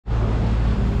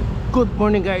Good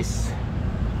morning, guys.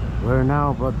 We're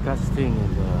now broadcasting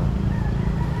in the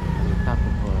top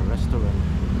of a restaurant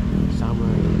somewhere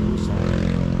in Busan.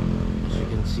 As you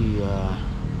can see,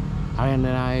 Ryan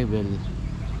and I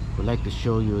would like to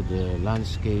show you the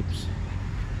landscapes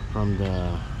from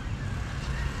the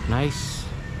nice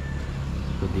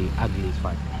to the ugly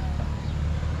part.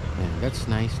 And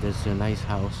that's nice. That's a nice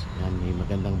house. Yan, may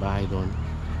magandang bahay doon.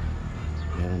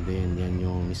 Meron din yan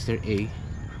yung Mr. A.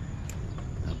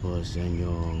 Tapos yan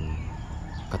yung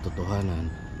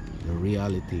katotohanan. The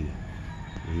reality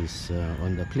is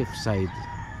on the cliff side,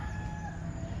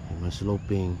 mga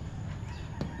sloping,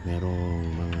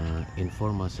 merong mga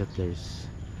informal settlers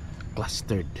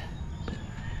clustered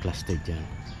yan.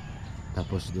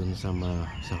 Tapos dun sa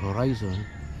horizon,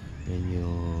 yan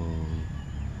yung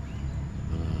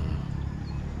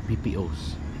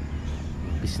BPOs,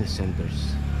 business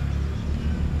centers.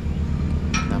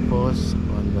 Tapos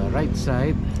on the right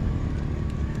side,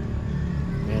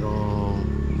 merong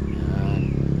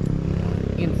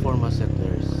informal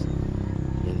settlers.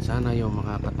 Yan sana yung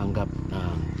makakatanggap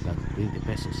ng 20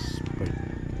 pesos per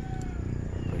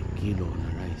kilo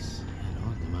na rice. Yan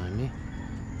o, dumami.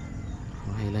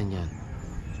 Mga ilan yan?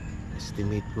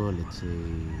 Estimate ko, let's say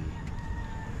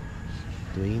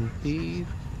 20,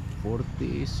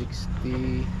 40,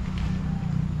 60,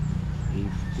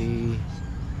 80,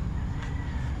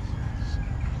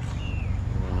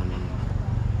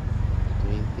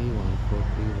 140,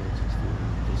 160,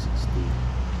 160.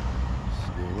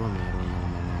 Siguro meron ng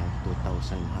mga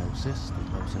 2,000 houses,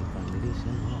 2,000 families.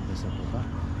 Yan, hanggang sa baba,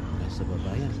 hanggang sa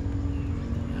baba yan.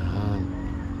 Yan.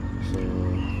 So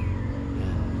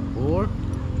yan, poor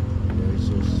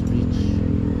versus rich.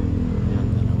 Yan,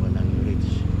 dalawa lang yung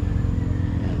rich.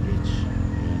 Yan, rich.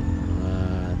 Yan, mga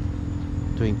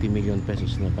 20 million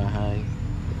pesos na bahay.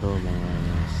 Ito mga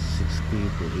 60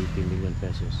 to 80 million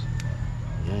pesos.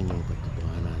 Yan yung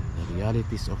katotohanan, the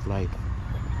realities of life.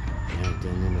 Yan,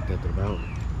 dyan yung nagtatrabaho.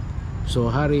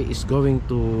 So Harry is going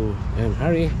to, yan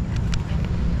Harry,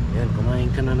 yan,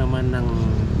 kumain ka na naman ng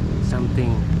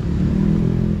something.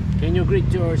 Can you greet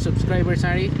your subscribers,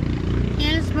 Harry?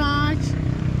 Yes, boss.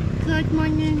 Good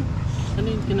morning. Ano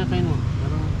yung kinakain mo?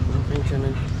 Parang kain siya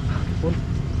ng ipon.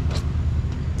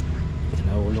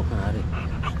 Naulo ka, Harry.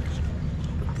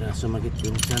 Pagka sumagit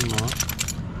yung tiyan mo,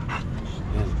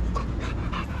 yan,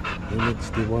 he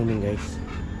needs deworming, guys.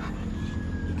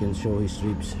 You can show his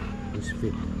ribs, his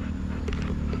feet.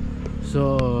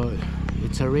 So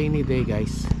it's a rainy day,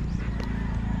 guys,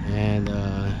 and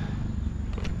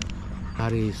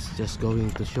Harry is just going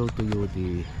to show to you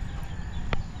the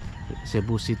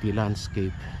Cebu City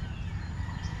landscape.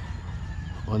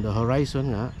 On the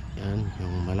horizon nga, yan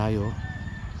yung malayo,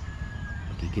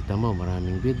 makikita mo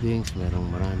maraming buildings,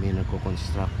 maraming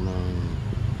nagko-construct ng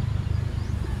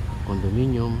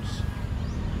condominiums,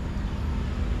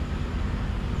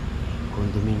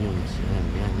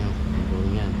 yan yung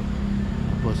gawin yan.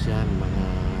 Tapos yan, mga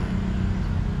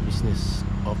business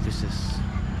offices,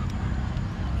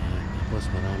 yan. Tapos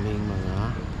maraming mga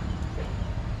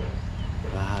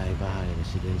bahay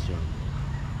residential.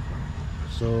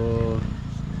 So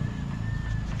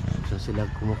saan sila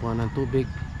kumukuha ng tubig?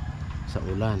 Sa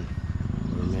ulan,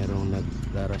 o merong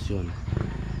nagdarasyon.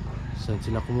 Saan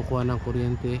sila kumukuha ng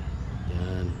kuryente?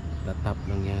 Yan, tatap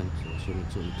lang yan. So,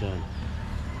 sunod-sunod dyan.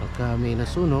 Pagka may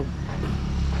nasunog,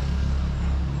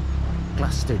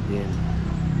 clustered din.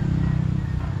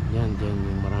 Yan, dyan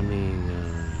yung maraming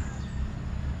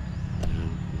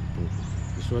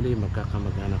usually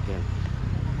magkakamag-anak yan.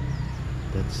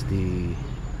 That's the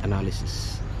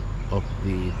analysis of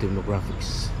the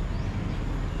demographics.